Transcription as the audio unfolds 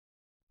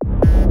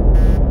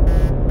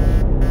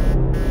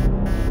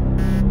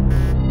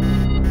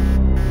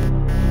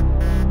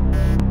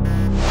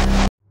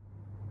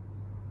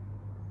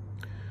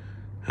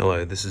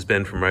Hello, this is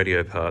Ben from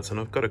Radio Parts, and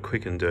I've got a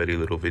quick and dirty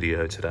little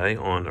video today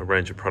on a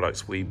range of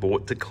products we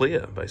bought to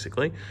clear,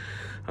 basically.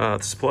 The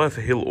supplier for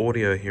Hill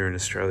Audio here in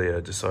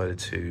Australia decided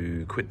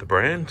to quit the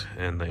brand,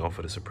 and they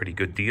offered us a pretty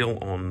good deal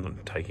on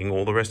taking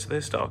all the rest of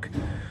their stock.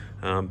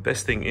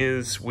 Best thing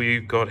is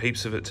we've got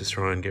heaps of it to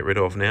try and get rid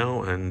of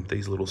now, and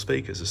these little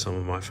speakers are some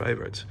of my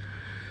favourites.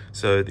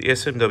 So the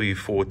Smw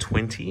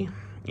 420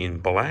 in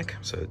black,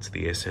 so it's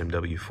the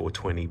Smw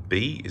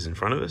 420B is in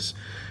front of us.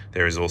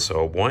 There is also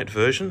a white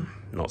version,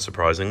 not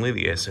surprisingly,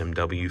 the Smw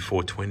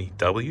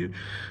 420W,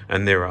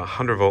 and there are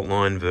 100 volt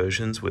line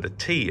versions with a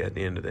T at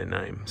the end of their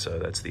name, so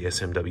that's the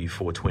Smw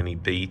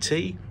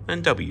 420BT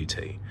and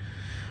WT.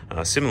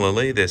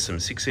 Similarly, there's some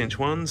 6-inch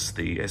ones,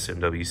 the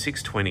Smw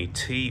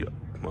 620T,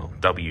 well,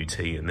 WT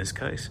in this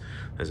case.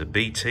 There's a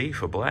BT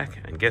for black,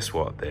 and guess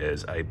what?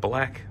 There's a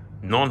black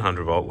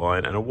non-100 volt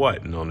line and a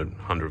white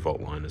non-100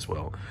 volt line as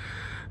well.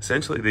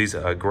 Essentially, these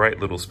are great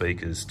little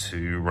speakers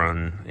to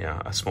run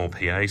a small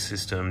PA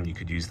system. You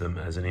could use them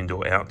as an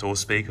indoor-outdoor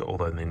speaker,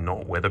 although they're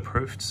not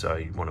weatherproofed, so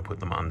you want to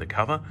put them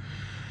undercover.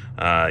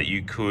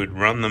 You could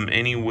run them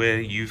anywhere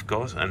you've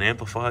got an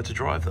amplifier to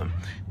drive them.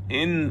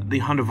 In the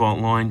 100 volt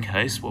line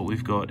case, what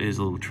we've got is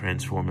a little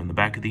transformer in the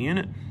back of the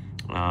unit,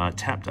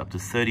 tapped up to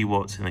 30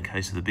 watts in the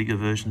case of the bigger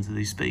versions of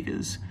these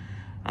speakers.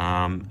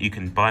 You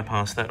can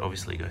bypass that,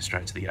 obviously go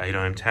straight to the 8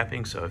 ohm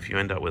tapping, so if you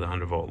end up with a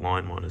 100 volt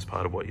line one as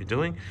part of what you're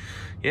doing,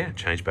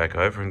 change back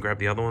over and grab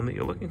the other one that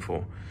you're looking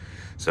for.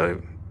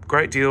 So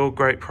great deal,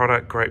 great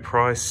product, great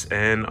price,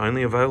 and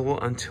only available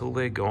until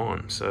they're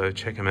gone. So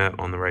check them out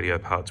on the Radio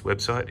Parts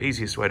website.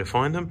 Easiest way to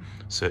find them,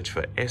 search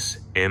for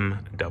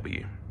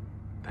SMW.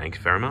 Thanks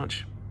very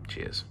much.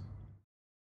 Cheers.